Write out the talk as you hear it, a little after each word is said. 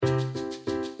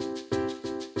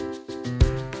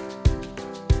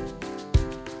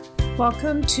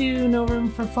Welcome to No Room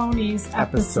for Phonies,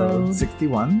 Episode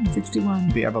 61. 61.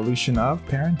 The evolution of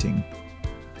parenting.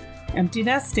 Empty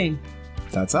nesting.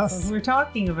 That's That's us. what we're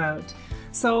talking about.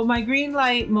 So my green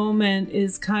light moment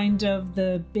is kind of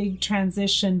the big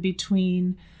transition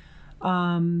between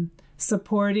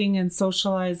supporting and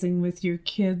socializing with your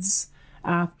kids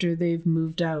after they've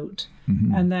moved out.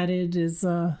 Mm-hmm. And that it is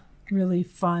a really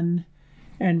fun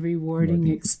and rewarding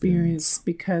experience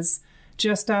because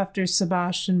just after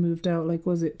Sebastian moved out, like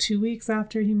was it 2 weeks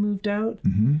after he moved out?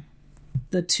 Mm-hmm.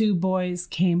 The two boys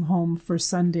came home for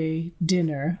Sunday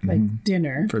dinner, like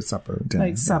dinner. For supper. Dinner,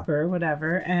 like supper,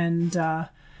 whatever. And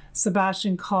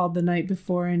Sebastian called the night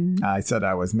before and I said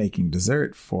I was making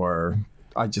dessert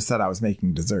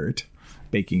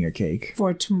baking a cake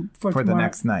for the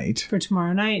next night. For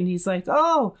tomorrow night. And he's like,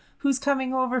 oh, who's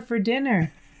coming over for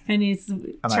dinner? And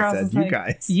Charles I said, you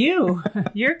guys.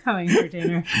 You're coming for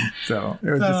dinner. So it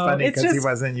was just funny because he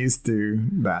wasn't used to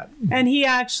that. And he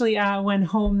actually went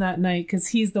home that night because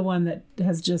he's the one that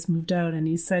has just moved out. And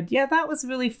he said, yeah, that was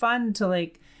really fun to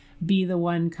like be the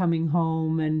one coming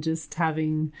home and just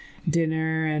having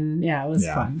dinner. And yeah, it was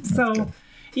fun. So good.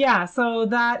 yeah, so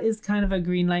that is kind of a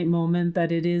green light moment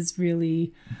that it is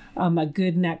really a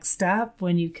good next step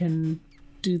when you can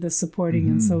do the supporting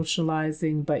and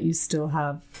socializing, but you still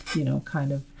have,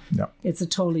 it's a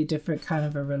totally different kind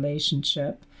of a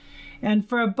relationship. And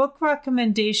for a book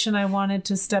recommendation, I wanted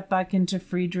to step back into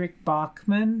Friedrich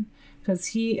Bachmann because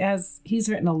he's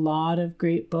written a lot of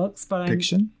great books, but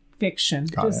fiction,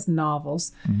 just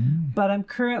novels. But I'm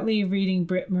currently reading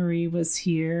Britt Marie Was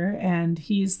Here, and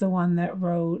he's the one that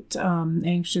wrote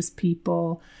Anxious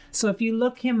People. So if you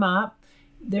look him up,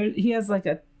 he has like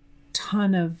a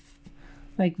ton of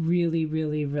like really,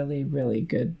 really, really, really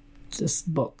good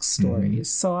just book stories.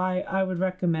 So I would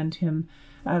recommend him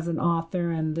as an author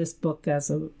and this book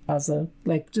as a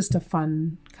like just a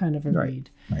fun kind of a read.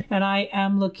 Right. And I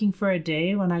am looking for a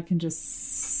day when I can just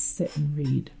sit and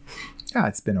read. Yeah,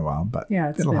 it's been a while, but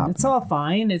it's all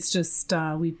fine. It's just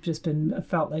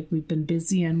felt like we've been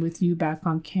busy, and with you back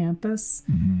on campus,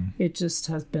 it just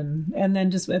has been. And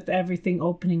then just with everything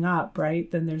opening up,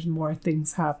 right? Then there's more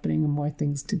things happening and more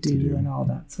things to do and all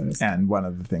that sort of stuff. And one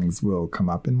of the things will come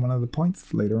up in one of the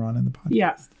points later on in the podcast.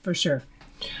 Yeah, for sure.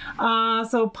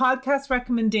 So podcast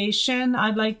recommendation,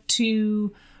 I'd like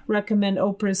to recommend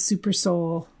Oprah's Super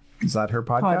Soul. Is that her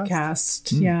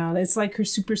podcast? Yeah, it's like her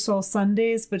Super Soul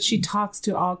Sundays, but she talks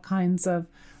to all kinds of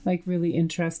like really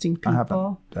interesting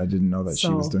people. I didn't know that she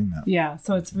was doing that. Yeah,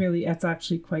 so it's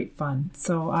actually quite fun.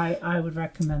 So I would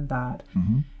recommend that.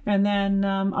 And then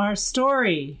our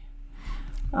story.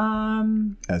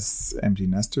 As empty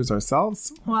nesters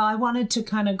ourselves? Well, I wanted to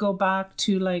kind of go back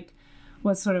to like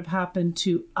what sort of happened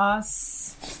to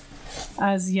us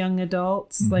as young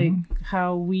adults, like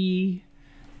how we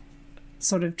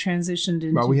sort of transitioned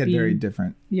into we had very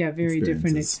different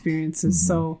experiences.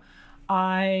 So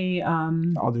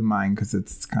I'll do mine because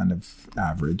it's kind of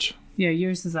average. Yeah,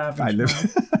 yours is average.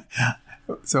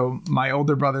 So my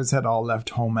older brothers had all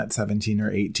left home at 17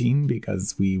 or 18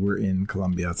 because we were in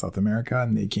Colombia, South America,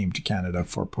 and they came to Canada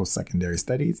for post-secondary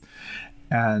studies.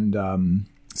 And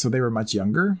so they were much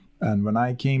younger. And when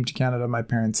I came to Canada, my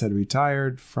parents had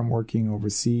retired from working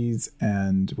overseas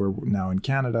and were now in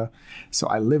Canada. So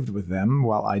I lived with them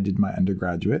while I did my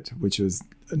undergraduate, which was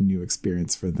a new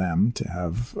experience for them to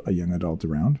have a young adult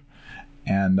around.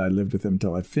 And I lived with them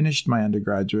until I finished my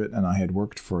undergraduate, and I had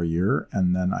worked for a year.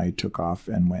 And then I took off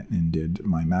and went and did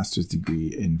my master's degree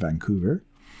in Vancouver.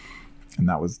 And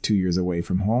that was 2 years away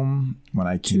from home when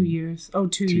I came. 2 years. Oh,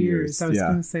 2 years. I was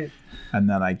going to say. And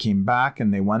then I came back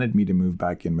and they wanted me to move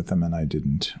back in with them and I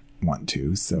didn't want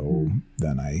to. So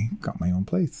then I got my own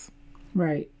place.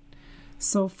 Right.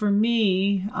 So for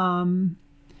me,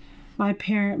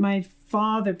 my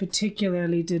father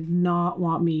particularly did not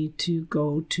want me to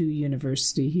go to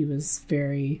university.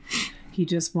 He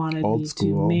just wanted me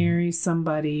to marry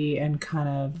somebody and kind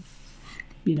of,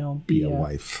 be a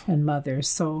wife and mother.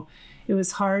 So it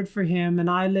was hard for him, and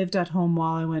I lived at home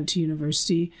while I went to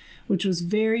university, which was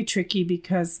very tricky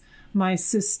because my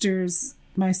sister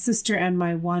and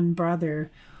my one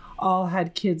brother all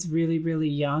had kids really, really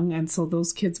young, and so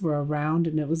those kids were around,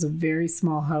 and it was a very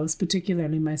small house.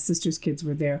 Particularly my sister's kids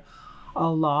were there a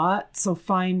lot, so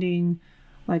finding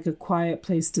like a quiet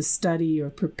place to study or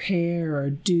prepare or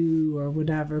do or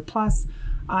whatever. Plus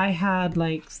I had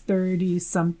like 30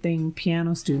 something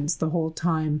piano students the whole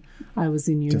time I was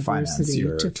in university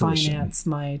to finance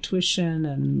my tuition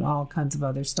and all kinds of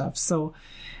other stuff. So,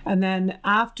 and then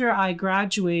after I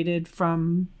graduated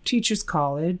from Teachers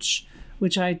College,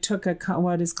 which I took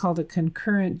what is called a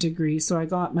concurrent degree. So I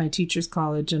got my teacher's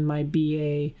college and my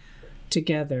BA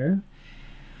together.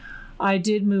 I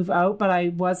did move out, but I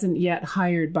wasn't yet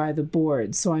hired by the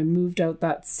board. So I moved out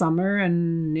that summer,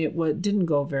 and it didn't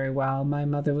go very well. My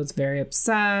mother was very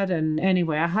upset. And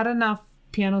anyway, I had enough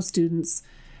piano students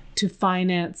to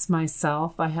finance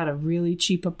myself. I had a really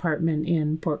cheap apartment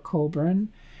in Port Colborne,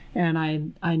 and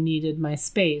I needed my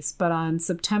space. But on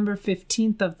September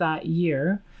 15th of that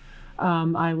year,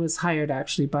 I was hired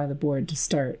actually by the board to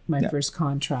start my first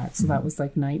contract. So that was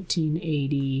like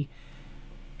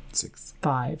 1986.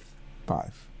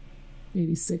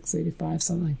 86, 85,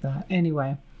 something like that.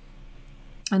 Anyway.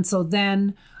 And so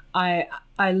then I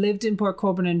lived in Port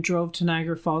Colborne and drove to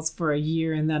Niagara Falls for a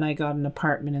year, and then I got an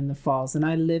apartment in the Falls. And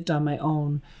I lived on my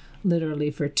own literally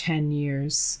for 10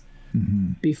 years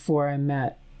before I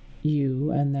met you.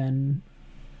 And then...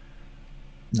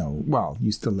 No, well,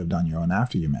 you still lived on your own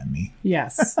after you met me.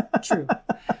 Yes, true.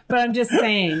 But I'm just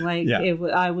saying, like,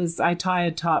 I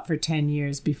had taught for 10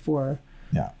 years before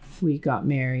we got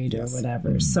married or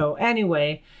whatever. So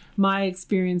anyway, my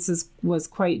experiences was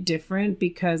quite different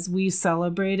because we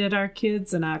celebrated our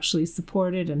kids and actually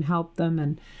supported and helped them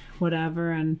and whatever.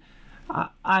 And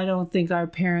I don't think our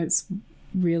parents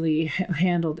really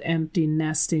handled empty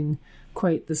nesting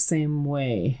quite the same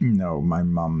way. No, my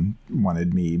mom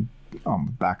wanted me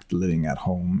back living at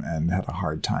home and had a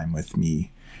hard time with me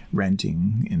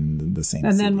renting in the same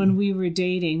and city. Then when we were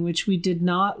dating, which we did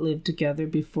not live together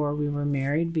before we were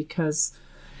married because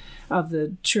of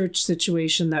the church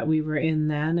situation that we were in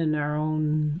then and our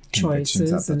own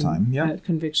choices at the time.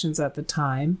 Convictions at the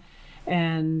time.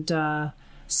 And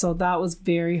so that was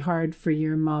very hard for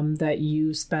your mom that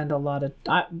you spent a lot of...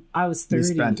 I was 30. We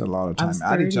spent a lot of time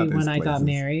at each other's when places. I got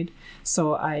married.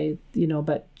 So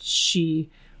but she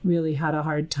really had a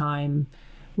hard time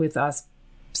with us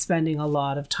spending a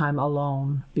lot of time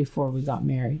alone before we got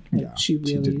married. She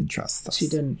didn't trust us. She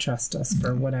didn't trust us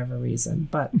for whatever reason.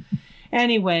 But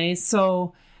anyway,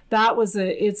 so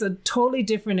it's a totally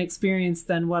different experience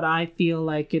than what I feel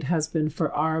like it has been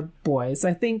for our boys.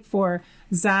 I think for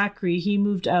Zachary, he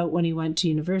moved out when he went to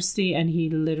university, and he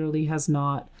literally has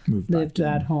not lived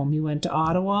at home. He went to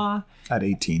Ottawa at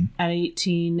 18,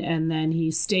 and then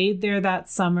he stayed there that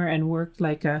summer and worked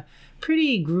like a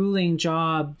pretty grueling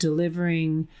job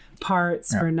delivering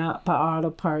parts for not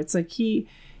auto parts. Like he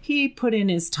put in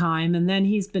his time, and then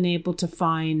he's been able to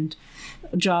find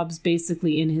jobs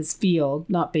basically in his field,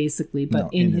 not basically,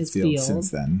 but in his field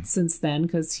since then,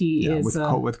 because he is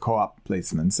with co-op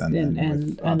placements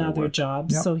and other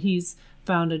jobs. So he's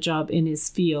found a job in his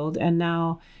field, and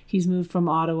now he's moved from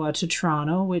Ottawa to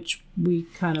Toronto, which we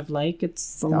kind of like.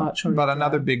 It's a lot shorter. But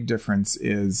another big difference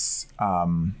is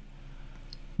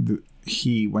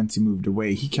once he moved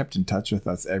away, he kept in touch with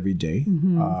us every day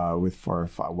with for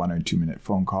a 1 or 2 minute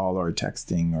phone call or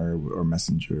texting or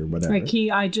messenger or whatever. Like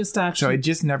so I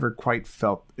just never quite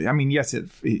felt. I mean, yes,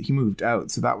 he moved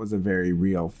out, so that was a very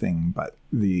real thing. But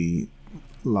the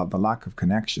lack of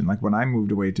connection, like when I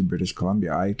moved away to British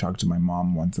Columbia, I talked to my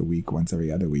mom once a week, once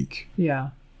every other week. Yeah.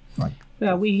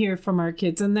 We hear from our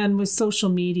kids. And then with social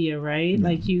media, right? Yeah.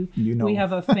 Like we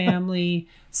have a family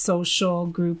social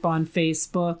group on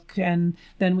Facebook, and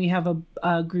then we have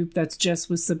a group that's just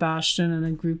with Sebastian and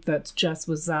a group that's just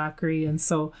with Zachary. And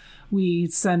so we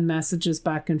send messages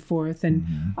back and forth.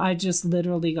 And I just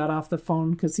literally got off the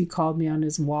phone because he called me on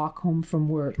his walk home from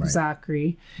work,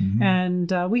 Zachary.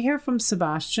 And we hear from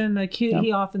Sebastian. Like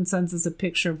he often sends us a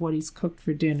picture of what he's cooked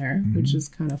for dinner, which is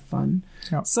kind of fun.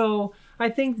 Yep. So I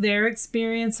think their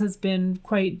experience has been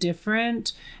quite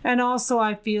different. And also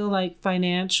I feel like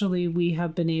financially we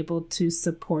have been able to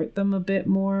support them a bit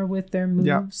more with their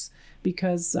moves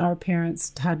because our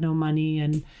parents had no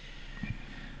money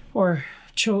or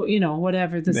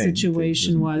whatever the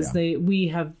situation was. We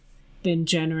have been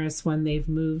generous when they've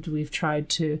moved. We've tried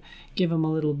to give them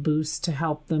a little boost to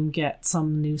help them get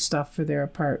some new stuff for their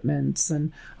apartments.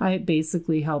 And I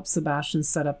basically helped Sebastian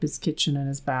set up his kitchen and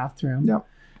his bathroom. Yep.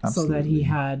 Absolutely. So that he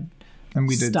had and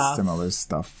we did similar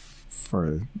stuff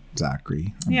for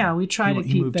Zachary. We tried to keep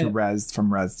it. He moved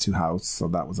from res to house, so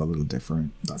that was a little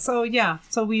different. But. So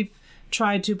we've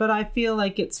tried to, but I feel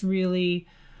like it's really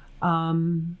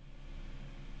been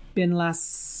a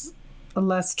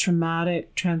less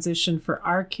traumatic transition for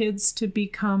our kids to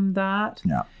become that.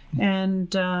 Yeah.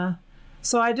 And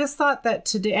so I just thought that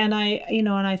today, and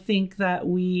I think that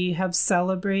we have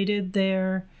celebrated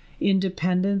their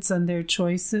independence and their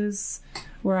choices,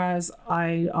 whereas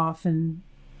I often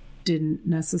didn't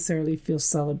necessarily feel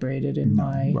celebrated in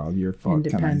my Well, your father,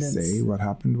 can I independence. say what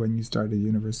happened when you started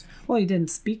university? Well, he didn't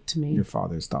speak to me. Your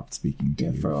father stopped speaking to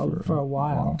you for a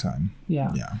while. long time.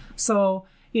 Yeah. Yeah. So,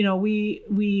 you know,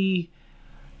 we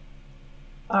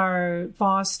are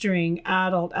fostering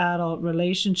adult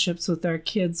relationships with our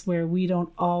kids where we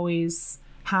don't always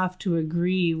have to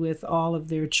agree with all of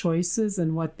their choices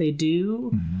and what they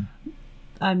do.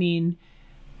 I mean,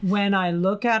 when I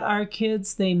look at our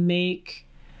kids, they make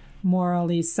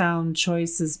morally sound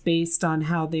choices based on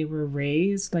how they were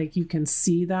raised. Like, you can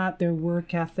see that, their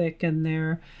work ethic and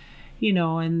their, you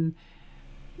know, and,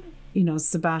 you know,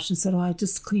 Sebastian said, oh, I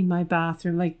just cleaned my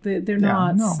bathroom. Like, they're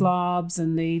not slobs,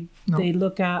 and they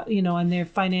look at, you know, and they're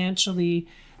financially,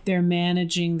 they're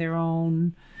managing their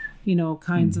own, you know,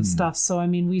 kinds of stuff. So, I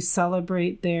mean, we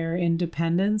celebrate their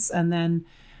independence, and then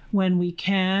when we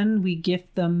can, we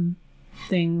gift them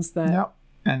things that... Yep.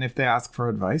 And if they ask for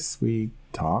advice, we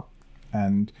talk.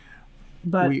 And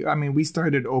we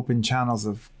started open channels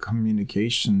of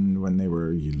communication when they were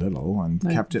little, and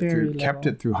Like kept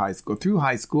it through high school. Through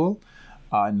high school,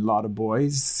 and a lot of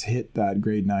boys hit that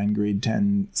grade 9, grade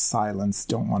 10 silence,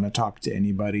 don't want to talk to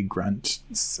anybody, grunt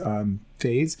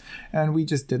phase, and we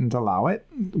just didn't allow it.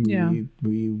 We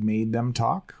made them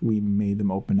talk. We made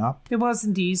them open up. It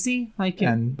wasn't easy.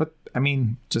 But I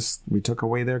mean, just we took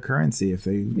away their currency. If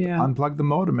they unplug the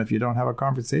modem, if you don't have a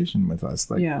conversation with us,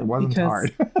 it wasn't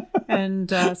hard. And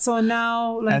so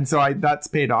now, that's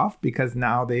paid off, because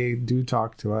now they do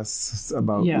talk to us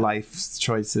about life's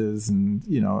choices, and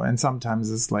you know, and sometimes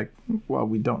it's like, well,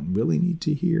 we don't really need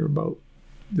to hear about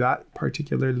that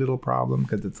particular little problem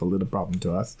because it's a little problem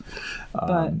to us.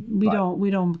 But we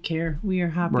don't care. We are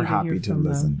happy. We're to happy hear to from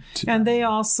listen them. to and them. they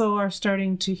also are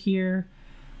starting to hear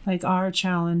like our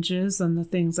challenges and the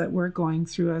things that we're going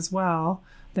through as well.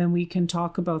 Then we can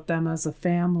talk about them as a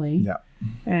family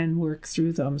and work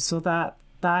through them. So that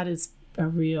is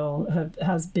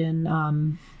has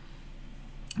been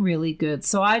really good.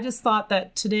 So I just thought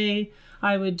that today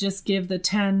I would just give the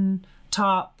 10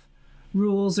 top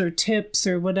rules or tips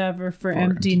or whatever for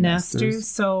empty nesters.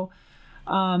 So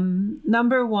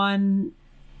number 1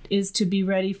 is to be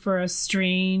ready for a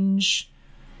strange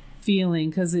feeling,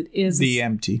 because it is the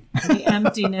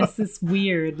emptiness is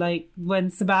weird. Like when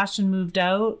Sebastian moved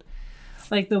out,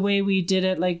 like the way we did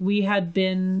it, like we had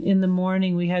been in the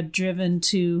morning, we had driven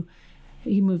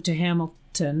he moved to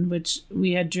Hamilton, which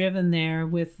we had driven there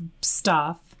with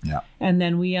stuff. Yeah. And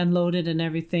then we unloaded and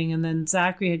everything. And then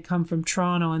Zachary had come from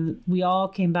Toronto, and we all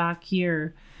came back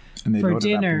here for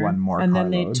dinner. One more and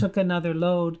then they took another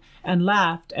load and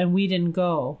left, and we didn't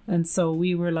go. And so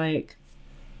we were like,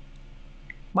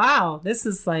 wow, this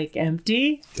is like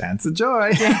empty. Dance of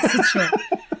joy.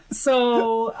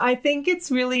 So I think it's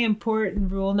really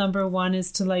important. Rule number 1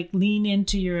 is to like lean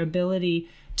into your ability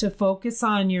to focus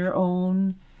on your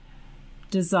own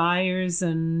desires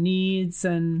and needs,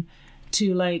 and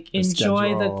to like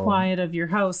enjoy the quiet of your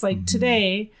house. Like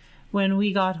today, when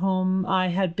we got home, I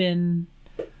had been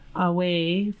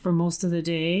away for most of the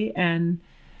day, and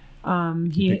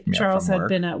Charles had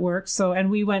been at work. So, and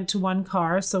we went to one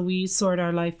car, so we sort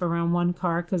our life around one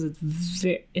car, because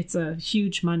it's a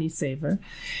huge money saver,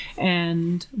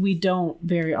 and we don't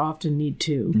very often need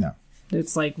two. No,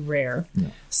 it's like rare.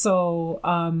 No. So,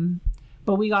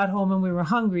 but we got home and we were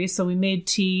hungry, so we made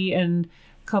tea and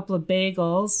a couple of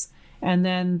bagels, and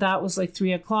then that was like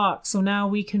 3:00. So now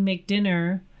we can make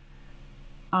dinner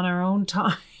on our own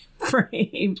time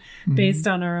frame based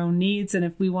on our own needs. And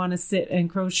if we want to sit and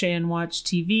crochet and watch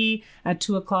TV at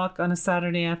 2:00 on a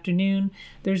Saturday afternoon,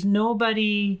 there's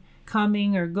nobody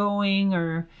coming or going,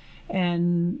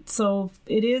 and so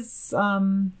it is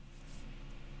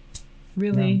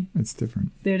really it's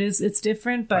different. It's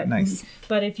different, but nice.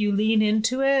 But if you lean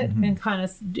into it and kind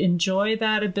of enjoy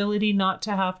that ability not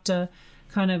to have to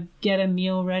kind of get a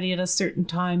meal ready at a certain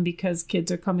time because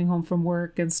kids are coming home from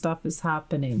work and stuff is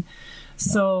happening.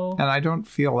 So, and I don't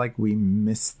feel like we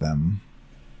miss them.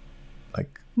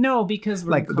 Like, no, because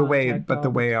we're like the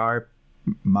way our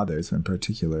mothers in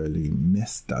particularly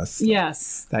missed us.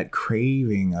 Yes. That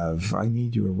craving of, I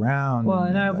need you around. Well,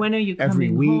 and when are you coming every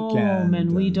weekend, home?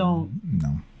 And we don't.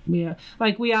 No. Yeah.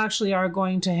 Like we actually are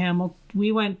going to Hamilton.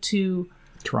 We went to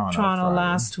Toronto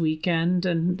last weekend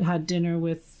and had dinner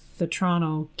with the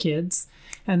Toronto kids.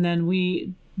 And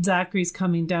then Zachary's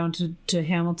coming down to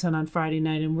Hamilton on Friday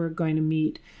night, and we're going to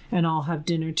meet and all have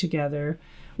dinner together,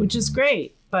 which is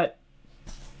great. But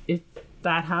if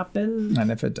that happens, and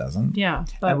if it doesn't,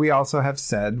 but, and we also have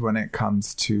said when it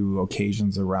comes to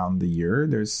occasions around the year,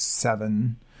 there's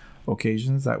 7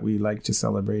 occasions that we like to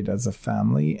celebrate as a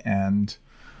family, and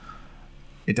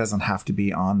it doesn't have to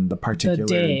be on the particular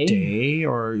day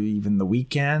or even the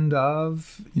weekend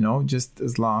of, just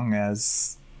as long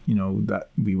as, that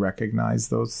we recognize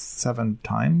those 7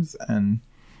 times. And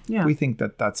we think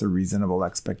that that's a reasonable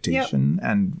expectation. Yep.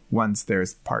 And once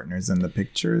there's partners in the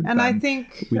picture, and then I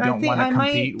think we don't want to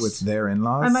compete with their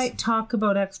in-laws. I might talk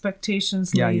about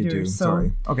expectations later. Yeah, you do.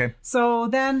 Sorry. Okay. So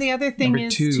then the other thing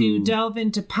is to delve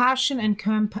into passion and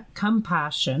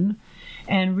compassion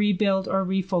and rebuild or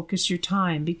refocus your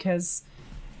time, because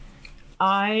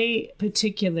I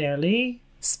particularly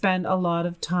spend a lot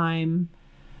of time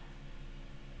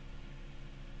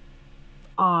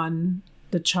on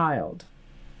the child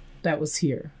that was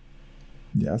here.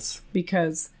 Yes.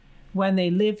 Because when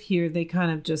they live here, they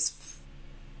kind of just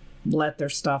let their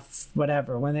stuff,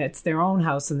 whatever. When it's their own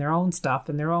house and their own stuff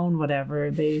and their own whatever,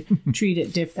 they treat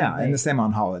it differently. Yeah, and the same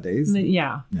on holidays.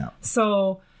 Yeah.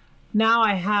 So now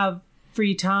I have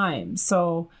free time.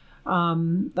 So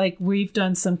like we've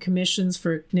done some commissions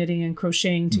for knitting and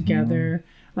crocheting together.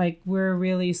 Like we're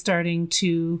really starting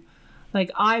to,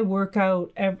 like I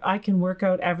can work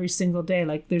out every single day.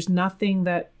 Like there's nothing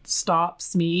that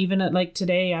stops me. Even at like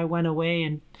today I went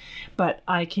away but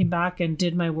I came back and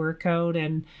did my workout.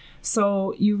 And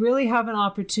so you really have an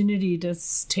opportunity to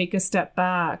take a step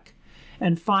back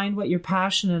and find what you're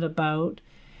passionate about,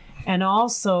 and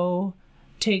also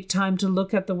take time to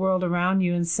look at the world around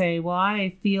you and say, well,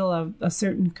 I feel a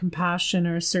certain compassion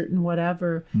or a certain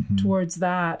whatever towards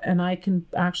that, and I can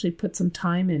actually put some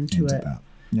time into it. That.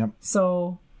 Yep.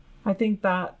 So I think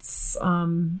that's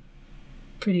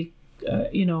pretty,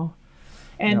 and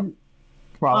yep.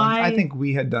 Well, I think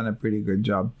we had done a pretty good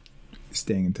job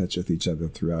staying in touch with each other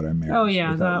throughout our marriage. Oh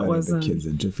yeah, that wasn't, the kids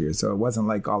interfere. So it wasn't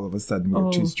like all of a sudden we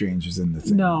were two strangers in the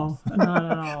same house.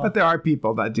 Not at all. But there are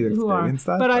people that do experience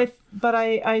that. But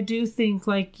I do think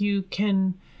like you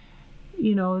can,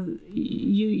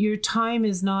 your time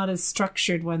is not as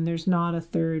structured when there's not a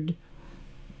third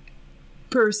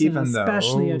person,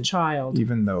 especially a child.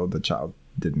 Even though the child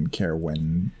didn't care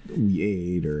when we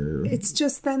ate, or it's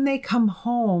just then they come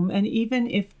home, and even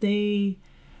if they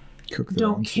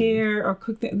don't care or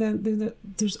cook,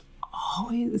 there's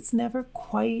always, it's never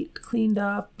quite cleaned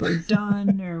up or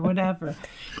done or whatever.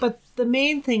 But the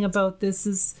main thing about this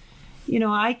is,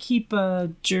 I keep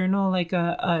a journal, like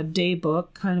a day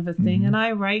book kind of a thing, and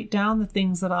I write down the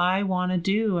things that I want to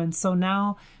do. And so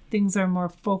now things are more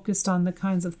focused on the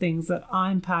kinds of things that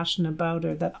I'm passionate about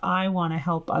or that I want to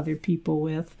help other people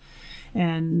with.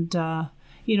 And, and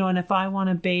if I want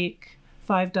to bake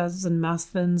 5 dozen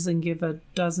muffins and give a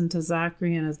dozen to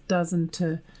Zachary and a dozen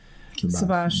to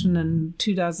Sebastian and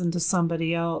 2 dozen to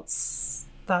somebody else,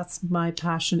 that's my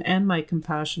passion and my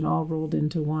compassion all rolled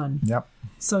into one. Yep.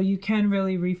 So you can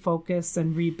really refocus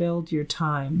and rebuild your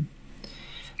time.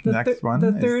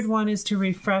 The third one is to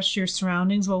refresh your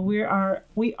surroundings. Well, we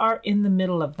are in the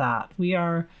middle of that.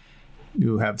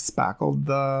 You have spackled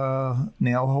the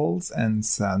nail holes and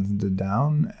sanded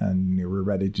down, and we're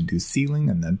ready to do sealing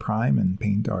and then prime and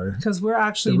paint because we're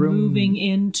actually moving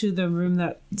into the room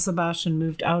that Sebastian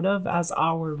moved out of as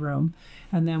our room,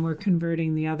 and then we're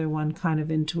converting the other one kind of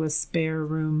into a spare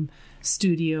room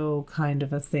studio kind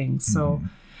of a thing. So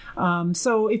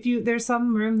so if there's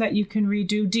some room that you can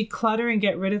redo, declutter and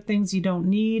get rid of things you don't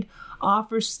need,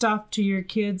 offer stuff to your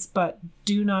kids, but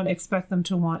do not expect them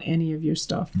to want any of your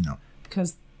stuff. No.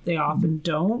 Because they often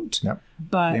don't. Yep.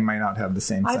 But they might not have the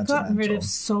same I've gotten rid of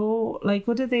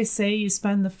what did they say? You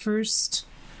spend the first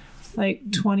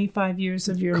 25 years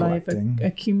of your life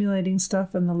accumulating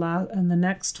stuff, and the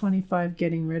next 25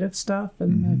 getting rid of stuff.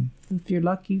 And if you're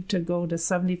lucky to go to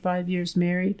 75 years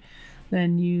married,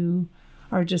 then you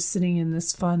are just sitting in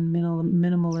this fun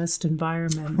minimalist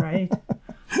environment, right?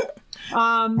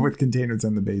 With containers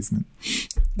in the basement.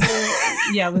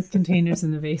 With containers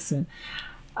in the basement.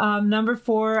 Number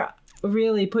 4,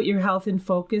 really put your health in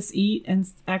focus. Eat and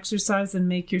exercise and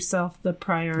make yourself the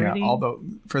priority. Yeah, although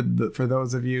for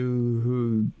those of you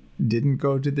who didn't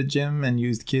go to the gym and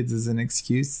used kids as an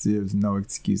excuse, there's no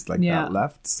excuse that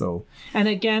left. So, and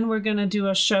again, we're going to do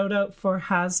a shout out for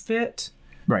HasFit.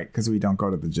 Right, because we don't go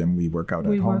to the gym. We work out at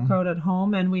home. We work out at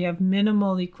home, and we have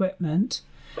minimal equipment.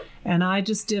 And I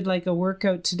just did a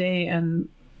workout today, and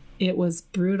it was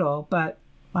brutal, but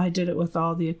I did it with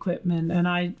all the equipment,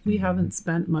 and we haven't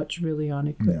spent much really on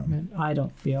equipment, I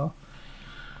don't feel.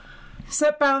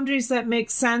 Set boundaries that make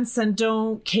sense, and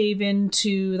don't cave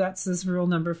into, that's this rule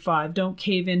number 5, don't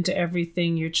cave into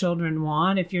everything your children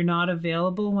want. If you're not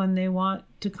available when they want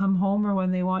to come home or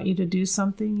when they want you to do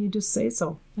something, you just say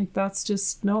so. That's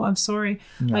just, no, I'm sorry.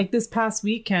 Yeah. This past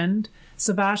weekend,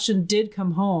 Sebastian did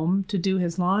come home to do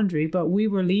his laundry, but we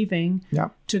were leaving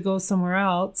to go somewhere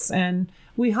else. And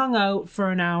we hung out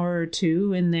for an hour or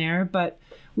two in there, but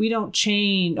we don't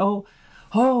change.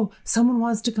 Oh, someone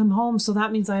wants to come home, so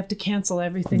that means I have to cancel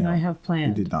everything I have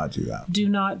planned. You did not do that. Do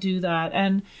not do that.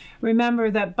 And remember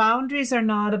that boundaries are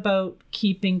not about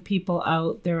keeping people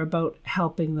out. They're about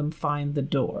helping them find the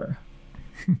door.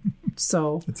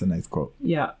 So it's a nice quote.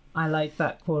 Yeah, I like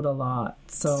that quote a lot.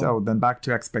 So then back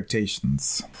to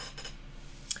expectations.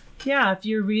 Yeah, if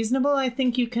you're reasonable, I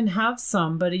think you can have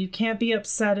some, but you can't be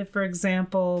upset if, for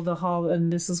example,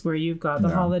 and this is where you've got the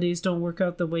holidays don't work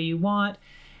out the way you want.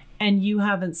 And you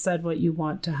haven't said what you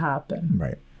want to happen.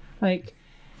 Right. Like,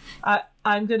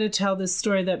 I'm going to tell this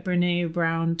story that Brene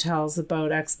Brown tells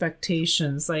about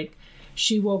expectations. Like,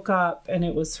 she woke up and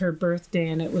it was her birthday,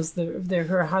 and it was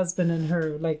her husband and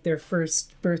her, like, their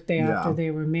first birthday after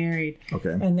they were married. Okay.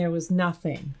 And there was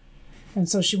nothing. And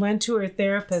so she went to her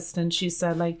therapist and she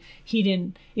said, like,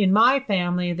 in my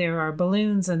family, there are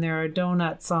balloons and there are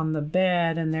donuts on the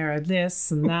bed and there are this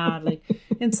and that. Like,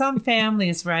 in some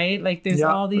families, right? Like, there's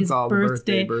all these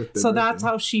birthday. So that's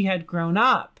how she had grown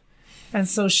up. And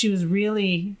so she was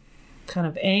really kind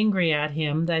of angry at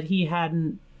him that he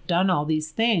hadn't done all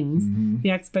these things. Mm-hmm.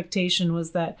 The expectation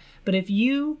was that,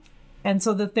 and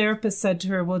so the therapist said to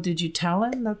her, well, did you tell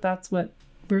him that that's what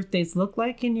birthdays look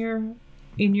like in your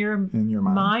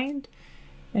mind?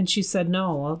 And she said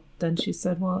no. Well, then she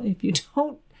said, well, if you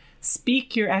don't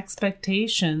speak your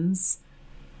expectations,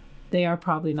 they are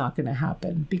probably not going to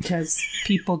happen, because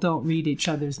people don't read each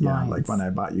other's minds. Like when I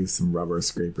bought you some rubber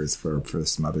scrapers for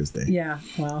this Mother's Day. Yeah,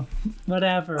 well,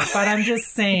 whatever. But I'm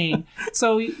just saying,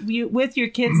 so you with your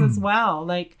kids as well,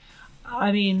 like,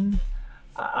 I mean,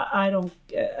 I don't,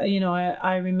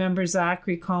 I remember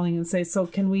Zachary calling and say, so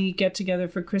can we get together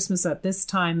for Christmas at this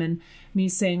time? And me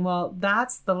saying, well,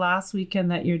 that's the last weekend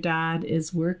that your dad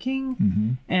is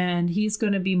working, and he's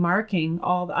going to be marking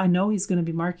all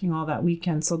that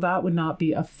weekend. So that would not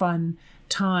be a fun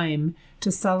time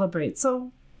to celebrate.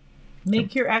 So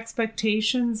make your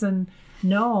expectations and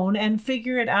known and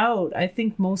figure it out. I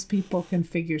think most people can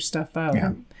figure stuff out.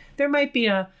 Yeah. There might be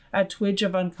a twinge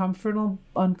of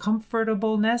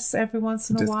uncomfortableness every once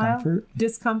in a while.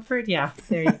 Discomfort. Yeah,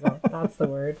 there you go. That's the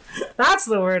word. That's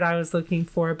the word I was looking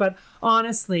for. But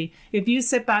honestly, if you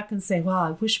sit back and say, well,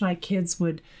 I wish my kids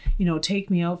would, take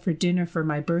me out for dinner for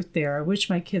my birthday, or I wish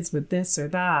my kids would this or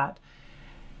that.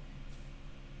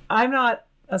 I'm not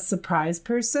a surprise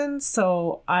person,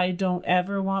 so I don't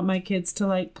ever want my kids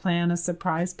to plan a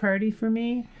surprise party for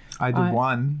me. I did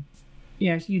one.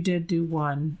 Yeah, you did do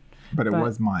one. But it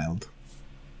was mild.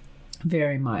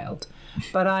 Very mild.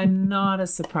 But I'm not a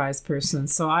surprise person,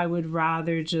 so I would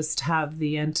rather just have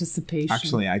the anticipation.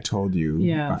 Actually, I told you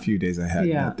a few days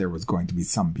ahead that there was going to be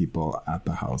some people at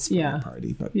the house for the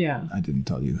party, but I didn't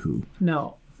tell you who.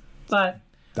 No. But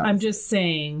I'm just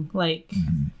saying,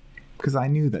 because I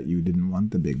knew that you didn't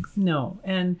want the big... No.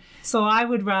 And so I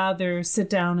would rather sit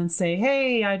down and say,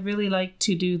 hey, I'd really like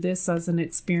to do this as an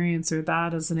experience or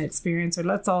that as an experience, or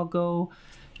let's all go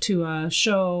to a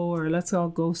show, or let's all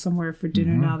go somewhere for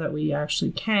dinner now that we actually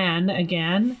can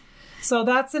again. So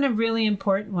that's a really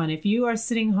important one. If you are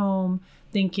sitting home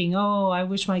thinking, oh, I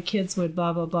wish my kids would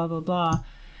blah, blah, blah, blah, blah.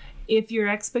 If your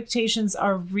expectations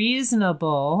are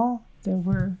reasonable,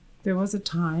 there was a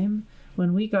time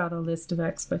when we got a list of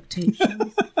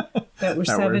expectations that were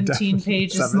 17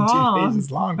 pages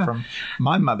long from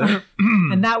my mother.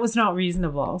 And that was not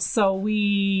reasonable. So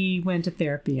we went to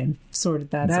therapy and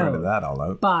sorted that out. Sorted that all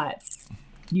out. But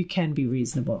you can be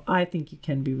reasonable. I think you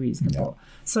can be reasonable. Yeah.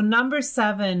 So number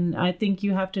 7, I think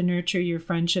you have to nurture your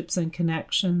friendships and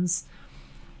connections.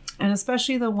 And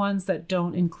especially the ones that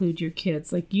don't include your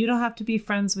kids. Like, you don't have to be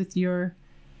friends with your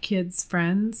kids'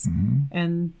 friends.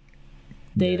 And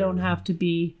they don't have to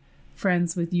be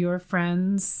friends with your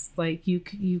friends. Like,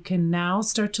 you can now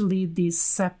start to lead these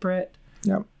separate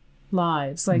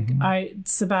lives. Like,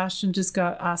 Sebastian just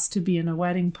got asked to be in a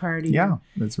wedding party. Yeah,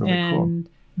 that's really cool. And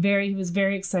he was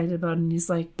very excited about it. And he's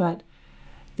like, but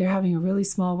they're having a really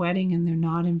small wedding and they're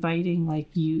not inviting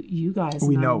you guys.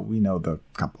 We know the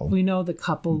couple. We know the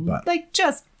couple, but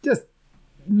just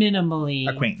minimally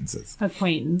acquaintance.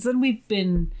 And we've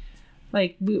been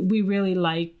we really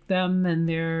like them, and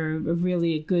they're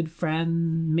really a good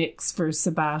friend mix for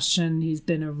Sebastian. He's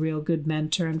been a real good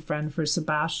mentor and friend for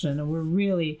Sebastian, and we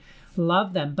really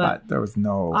love them. But there was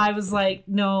no... I was like,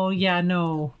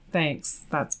 no, thanks.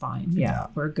 That's fine. Yeah,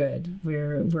 we're good.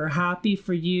 We're happy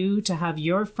for you to have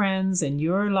your friends and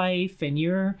your life and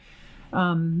your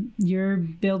you're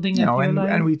building up your life.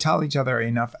 And we tell each other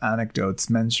enough anecdotes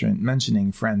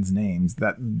mentioning friends' names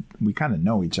that we kind of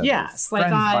know each other. Yes, like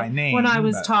by name, when I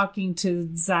was talking to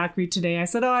Zachary today, I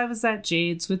said, I was at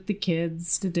Jade's with the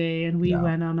kids today, and we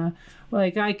went on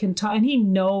I can talk, and he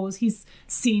knows, he's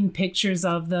seen pictures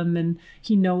of them and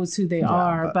he knows who they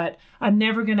are, but I'm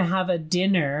never going to have a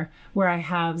dinner where I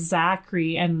have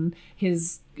Zachary and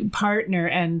his partner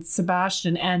and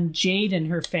Sebastian and Jade and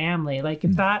her family. Like,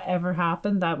 if that ever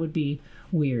happened, that would be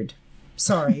weird.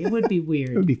 Sorry, it would be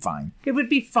weird. It would be fine. It would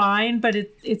be fine, but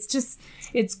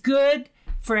it's good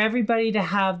for everybody to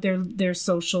have their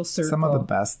social circle. Some of the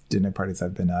best dinner parties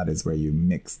I've been at is where you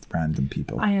mixed random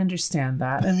people. I understand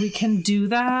that, and we can do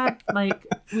that.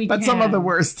 But some of the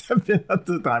worst have been at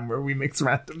the time where we mix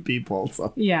random people.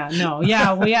 So we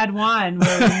had one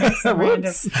where we mixed random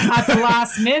at the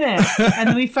last minute,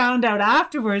 and we found out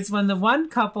afterwards when the one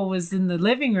couple was in the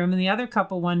living room and the other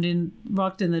couple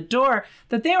walked in the door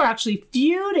that they were actually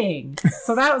feuding.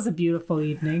 So that was a beautiful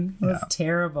evening. It was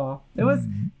terrible. It was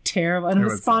terrible, and it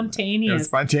was spontaneous. It was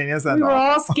spontaneous. We were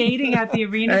all skating at the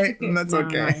arena. Hey, that's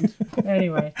okay.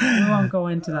 Anyway, we won't go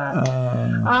into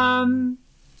that.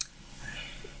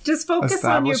 Just focus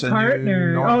on your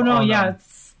partner.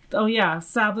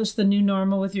 Establish the new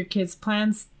normal with your kids.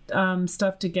 Plan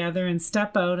stuff together and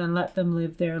step out and let them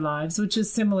live their lives, which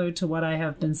is similar to what I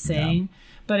have been saying. Yeah.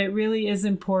 But it really is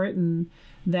important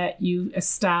that you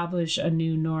establish a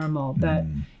new normal, that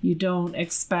you don't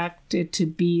expect it to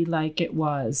be like it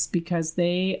was, because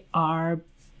it's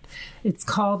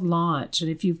called launch.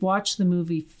 And if you've watched the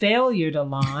movie Failure to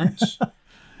Launch,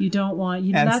 you don't want,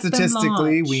 you let them launch. And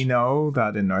statistically, we know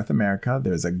that in North America,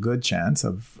 there's a good chance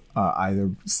of either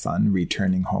son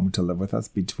returning home to live with us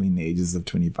between the ages of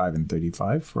 25 and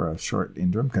 35 for a short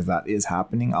interim, because that is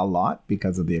happening a lot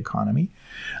because of the economy.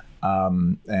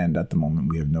 And at the moment,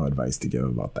 we have no advice to give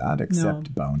about that,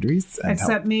 except boundaries.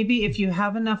 Except maybe if you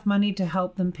have enough money to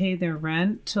help them pay their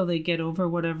rent till they get over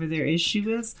whatever their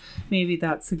issue is, maybe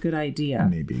that's a good idea.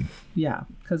 Maybe. Yeah,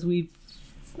 because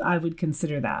I would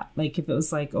consider that. Like, if it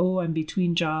was like, I'm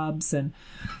between jobs and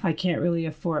I can't really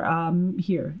afford,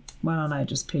 here, why don't I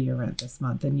just pay your rent this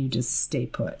month and you just stay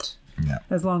put? Yeah.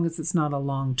 As long as it's not a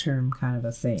long-term kind of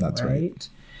a thing, That's right?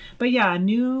 But yeah,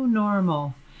 new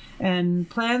normal. And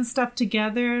plan stuff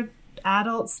together,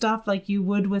 adult stuff like you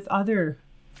would with other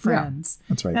friends. Yeah,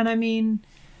 that's right. And I mean,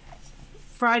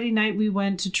 Friday night we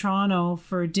went to Toronto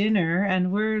for dinner,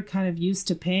 and we're kind of used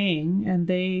to paying, and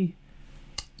they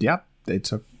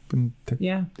took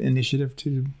initiative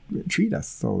to treat us.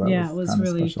 So that it was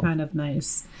really special. Kind of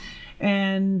nice.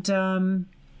 And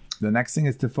the next thing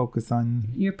is to focus on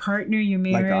your partner, your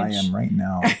marriage. Like I am right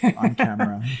now on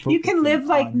camera. You can live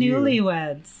like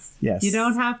newlyweds. Yes. You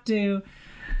don't have to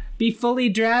be fully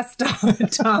dressed all the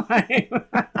time.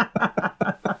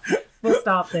 We'll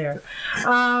stop there.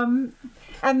 And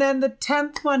then the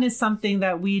 10th one is something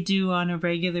that we do on a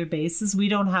regular basis. We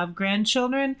don't have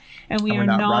grandchildren, and we are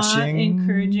not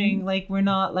encouraging, like, we're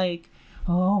not like,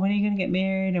 when are you going to get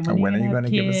married? And when are you going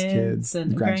to give us kids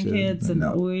and grandkids?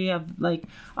 And we have, like,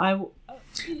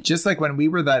 just like when we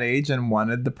were that age and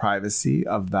wanted the privacy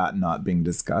of that not being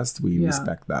discussed, we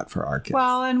respect that for our kids.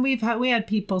 Well, and we had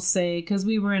people say, because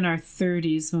we were in our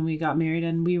 30s when we got married,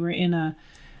 and we were in a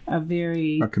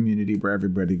community where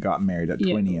everybody got married at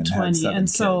 20 and had 7 and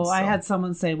so kids. I had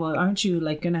someone say, well, aren't you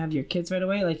like going to have your kids right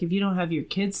away? Like, if you don't have your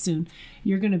kids soon,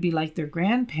 you're going to be like their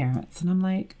grandparents. And I'm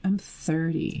like, I'm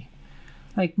 30.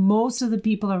 Like, most of the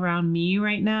people around me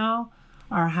right now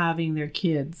are having their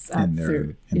kids in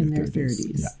their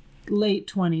 30s. Late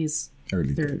 20s,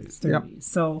 early 30s. Yep.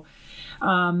 So,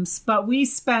 but we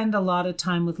spend a lot of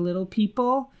time with little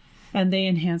people, and they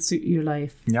enhance your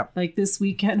life. Yep. Like this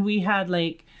weekend, we had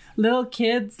like little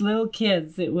kids.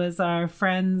 It was our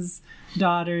friend's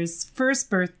daughter's first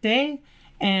birthday.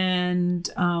 And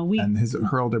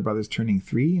her older brother's turning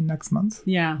 3 next month.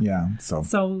 Yeah.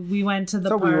 So we went to the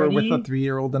party. So we were with a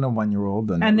 3-year-old and a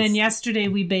 1-year-old, and then yesterday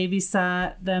we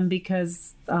babysat them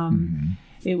because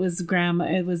it was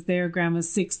their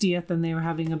grandma's 60th, and they were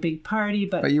having a big party.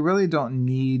 But you really don't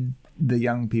need the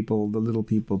young people, the little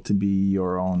people, to be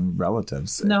your own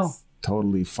relatives. No. It's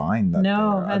totally fine.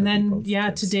 And then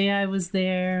today I was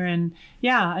there, and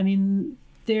I mean,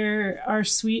 there are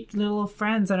sweet little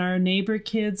friends and our neighbor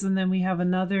kids, and then we have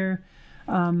another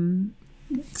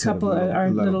couple of our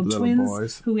little twins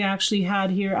boys who we actually had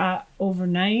here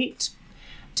overnight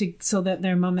so that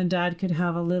their mom and dad could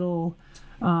have a little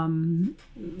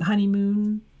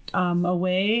honeymoon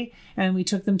away, and we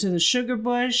took them to the Sugar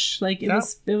Bush. Like, it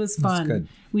was fun. Good.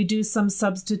 We do some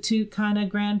substitute kind of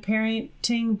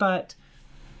grandparenting, but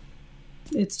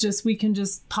it's just, we can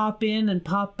just pop in and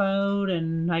pop out,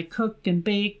 and I cook and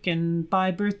bake and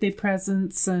buy birthday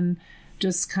presents and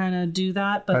just kind of do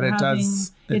that. But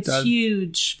it's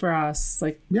huge for us.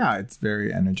 Like, yeah, it's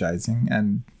very energizing,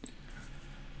 and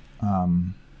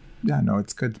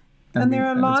it's good. And there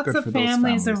are lots of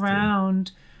families around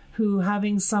too, who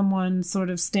having someone sort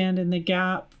of stand in the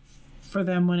gap for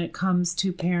them when it comes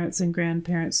to parents and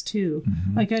grandparents too.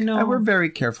 Mm-hmm. Like, I know, and we're very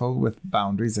careful with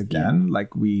boundaries again. Yeah.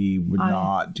 Like, we would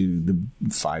not do the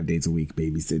 5 days a week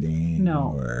babysitting.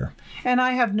 No. And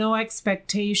I have no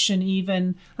expectation,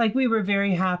 even, like, we were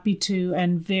very happy to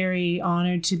and very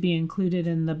honored to be included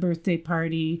in the birthday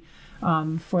party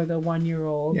for the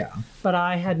 1-year-old. Yeah. But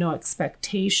I had no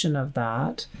expectation of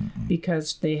that,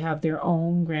 because they have their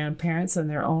own grandparents and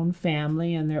their own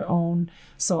family and their own,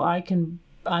 so I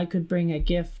could bring a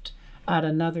gift at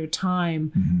another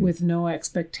time with no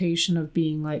expectation of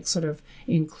being like sort of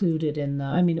included in the,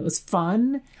 I mean, it was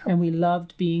fun and we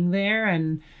loved being there,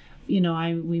 and, you know,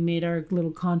 we made our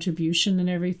little contribution and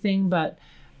everything, but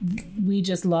we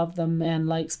just love them and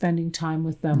like spending time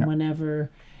with them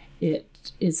whenever it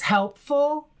is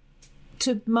helpful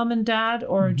to mom and dad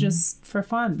or just for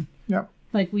fun. Yep.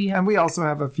 Like, we have, and we also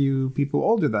have a few people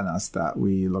older than us that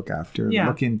we look after,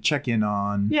 check in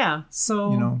on. Yeah.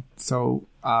 So, you know,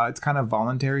 it's kind of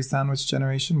voluntary sandwich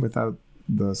generation without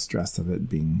the stress of it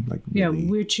being like, really,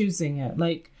 we're choosing it.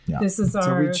 Like, this is our,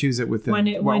 so we choose it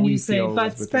within when you say,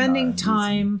 but spending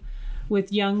time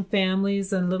with young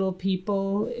families and little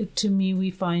people, to me, we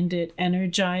find it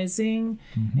energizing.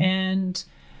 And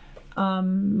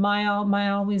my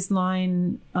always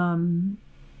line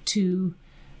to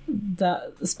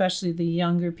especially the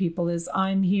younger people is,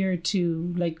 I'm here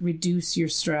to like reduce your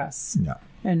stress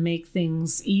and make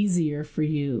things easier for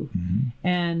you.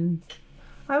 And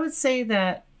I would say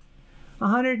that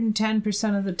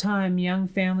 110% of the time, young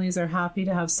families are happy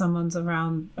to have someone's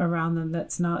around them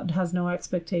has no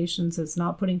expectations, it's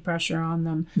not putting pressure on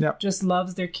them, just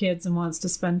loves their kids and wants to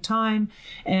spend time,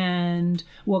 and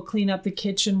will clean up the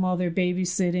kitchen while they're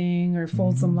babysitting or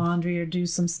fold some laundry or do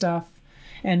some stuff,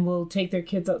 and will take their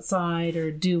kids outside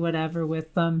or do whatever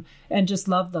with them and just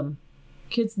love them.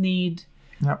 Kids need...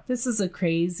 This is a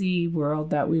crazy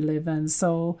world that we live in.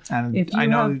 So, and if I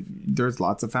know there's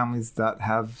lots of families that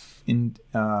have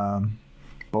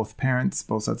both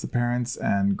sets of parents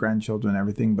and grandchildren and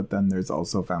everything, but then there's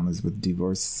also families with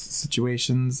divorce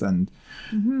situations, and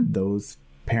those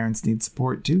parents need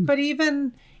support too. But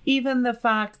even the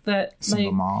fact that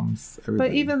single moms, everybody.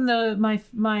 But even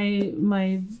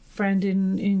my friend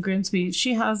in Grimsby,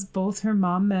 she has both her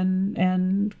mom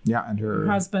and her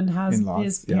husband has in-laws,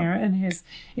 his parent and his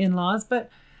in-laws.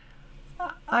 But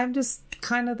I'm just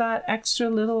kind of that extra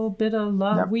little bit of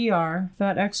love. We are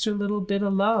that extra little bit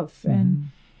of love, and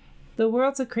the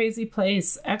world's a crazy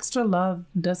place. Extra love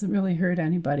doesn't really hurt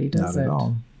anybody, does it?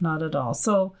 Not at all.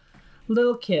 So,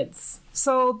 little kids.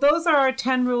 So those are our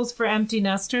 10 rules for empty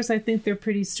nesters. I think they're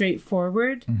pretty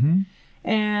straightforward.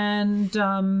 And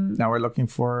now we're looking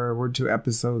forward to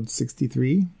episode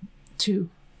 63.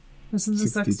 This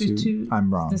is 62.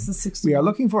 I'm wrong. This is 62. We are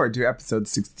looking forward to episode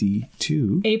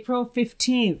 62. April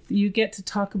 15th, you get to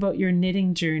talk about your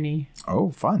knitting journey. Oh,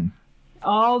 fun.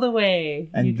 All the way.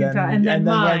 And then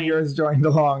when yours joined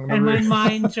along. And when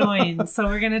mine joins. So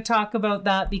we're going to talk about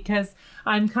that, because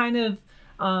I'm kind of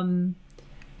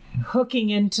hooking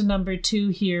into number 2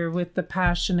 here with the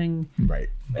passioning. Right.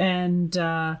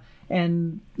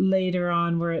 And later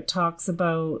on, where it talks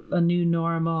about a new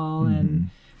normal and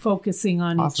focusing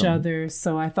on each other.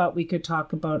 So I thought we could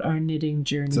talk about our knitting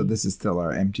journey. So this is still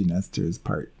our empty nesters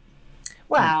part.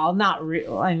 Well, not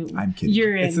real. I'm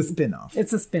kidding. It's a spin-off.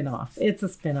 It's a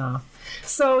spin-off.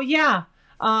 So yeah,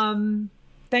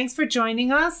 thanks for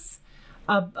joining us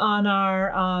on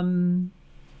our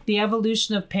the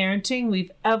evolution of parenting.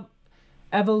 We've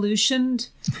evolutioned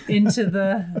into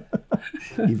the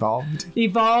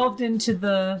evolved into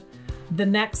the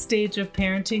next stage of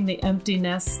parenting, the empty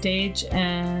nest stage,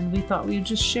 and we thought we'd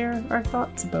just share our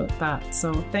thoughts about that.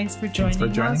 So thanks for joining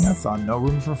us on No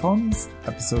Room for Phones,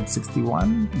 episode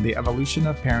 61, The Evolution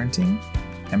of Parenting,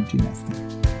 Empty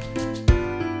Nesting.